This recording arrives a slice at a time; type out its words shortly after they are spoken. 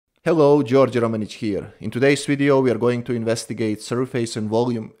Hello, George Romanic here. In today's video we are going to investigate surface and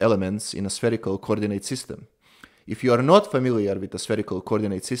volume elements in a spherical coordinate system. If you are not familiar with a spherical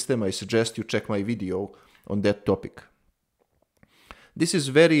coordinate system, I suggest you check my video on that topic. This is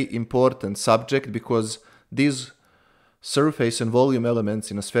a very important subject because these surface and volume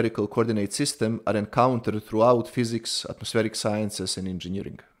elements in a spherical coordinate system are encountered throughout physics, atmospheric sciences and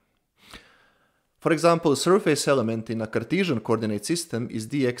engineering. For example, a surface element in a Cartesian coordinate system is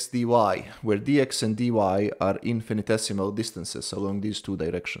dx dy, where dx and dy are infinitesimal distances along these two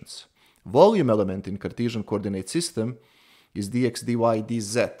directions. Volume element in Cartesian coordinate system is dx dy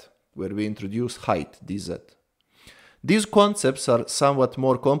dz, where we introduce height dz. These concepts are somewhat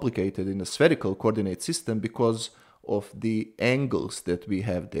more complicated in a spherical coordinate system because of the angles that we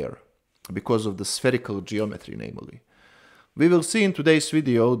have there, because of the spherical geometry namely. We will see in today's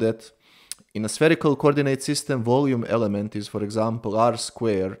video that in a spherical coordinate system, volume element is, for example, r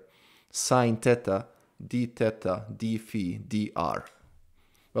squared sine theta d theta d phi dr.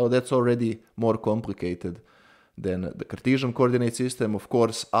 Well, that's already more complicated than the Cartesian coordinate system. Of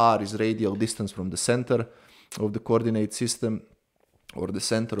course, r is radial distance from the center of the coordinate system or the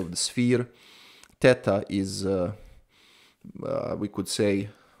center of the sphere. Theta is, we could say,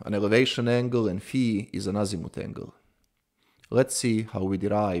 an elevation angle, and phi is an azimuth angle. Let's see how we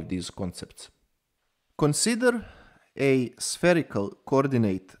derive these concepts. Consider a spherical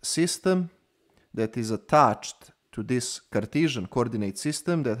coordinate system that is attached to this Cartesian coordinate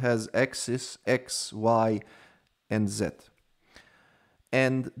system that has axes x, y, and z.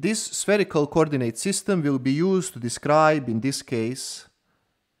 And this spherical coordinate system will be used to describe, in this case,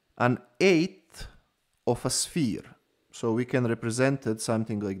 an eighth of a sphere. So we can represent it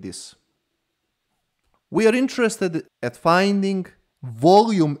something like this. We are interested at finding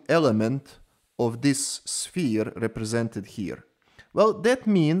volume element of this sphere represented here. Well, that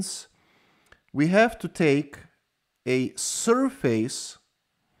means we have to take a surface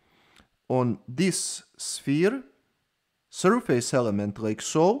on this sphere, surface element like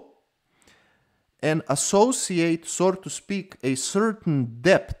so, and associate, so to speak, a certain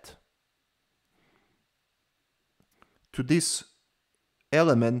depth to this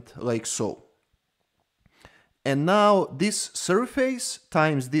element like so. And now this surface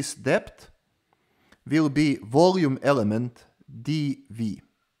times this depth will be volume element dv.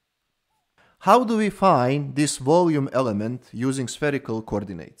 How do we find this volume element using spherical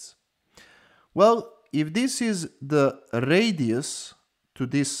coordinates? Well, if this is the radius to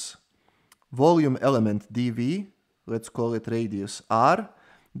this volume element dv, let's call it radius r,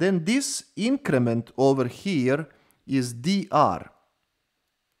 then this increment over here is dr.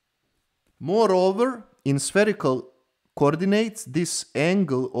 Moreover, in spherical coordinates, this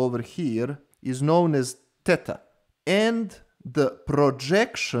angle over here is known as theta, and the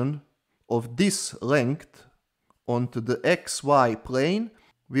projection of this length onto the xy plane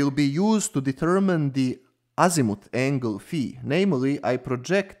will be used to determine the azimuth angle phi. Namely, I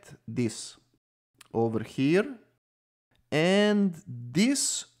project this over here, and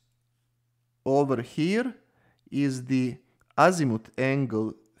this over here is the azimuth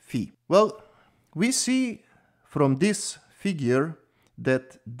angle phi. Well, we see from this figure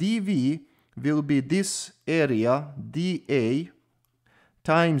that dv will be this area dA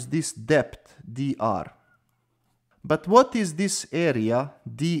times this depth dr. But what is this area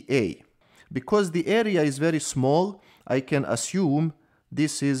dA? Because the area is very small, I can assume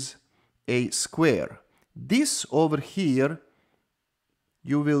this is a square. This over here,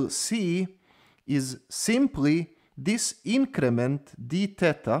 you will see, is simply this increment d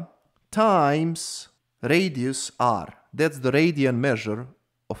theta times radius r. That's the radian measure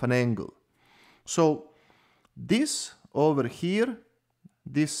of an angle. So this over here,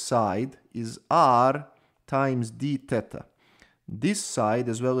 this side is r times d theta. This side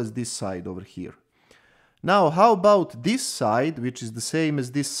as well as this side over here. Now, how about this side, which is the same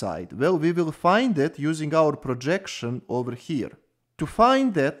as this side? Well, we will find it using our projection over here. To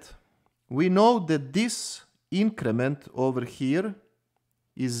find that, we know that this increment over here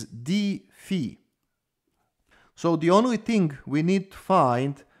is d phi. So the only thing we need to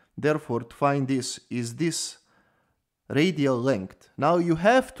find, therefore, to find this, is this radial length. Now you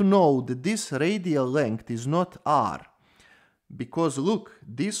have to know that this radial length is not r, because look,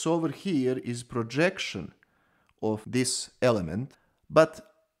 this over here is projection of this element,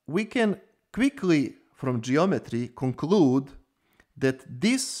 but we can quickly from geometry conclude that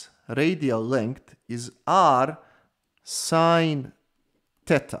this radial length is r sine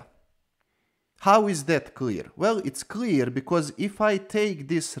theta. How is that clear? Well, it's clear because if I take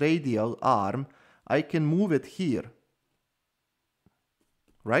this radial arm, I can move it here.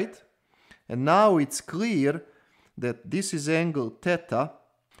 right? And now it's clear that this is angle theta,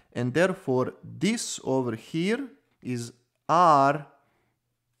 and therefore this over here is r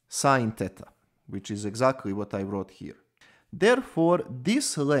sine theta, which is exactly what I wrote here. Therefore,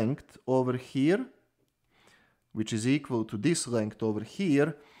 this length over here, which is equal to this length over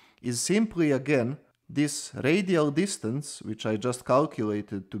here, is simply again this radial distance, which I just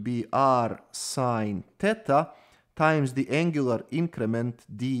calculated to be r sine theta, times the angular increment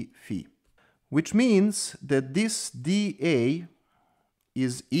d phi. Which means that this dA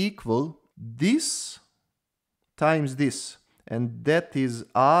is equal this times this, and that is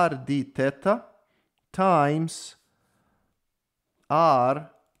r d theta times r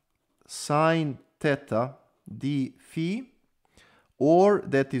sine theta d phi, or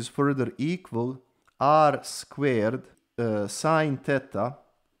that is further equal r squared sine theta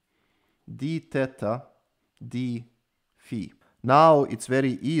d phi. Now it's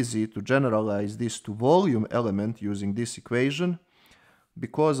very easy to generalize this to volume element using this equation,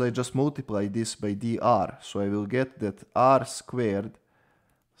 because I just multiply this by dr. So I will get that r squared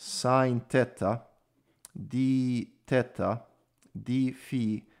sine theta d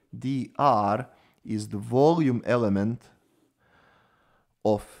phi dr is the volume element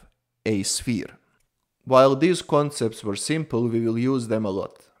of a sphere. While these concepts were simple, we will use them a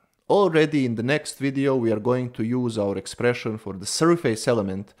lot. Already in the next video we are going to use our expression for the surface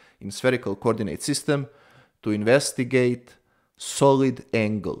element in spherical coordinate system to investigate solid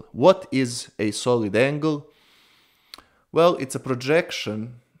angle. What is a solid angle? Well, it's a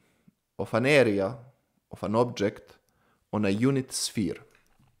projection of an area of an object on a unit sphere.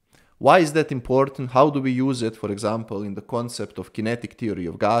 Why is that important? How do we use it, for example, in the concept of kinetic theory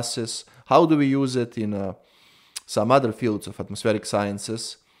of gases? How do we use it in some other fields of atmospheric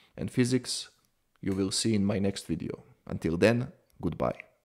sciences and physics? You will see in my next video. Until then, goodbye.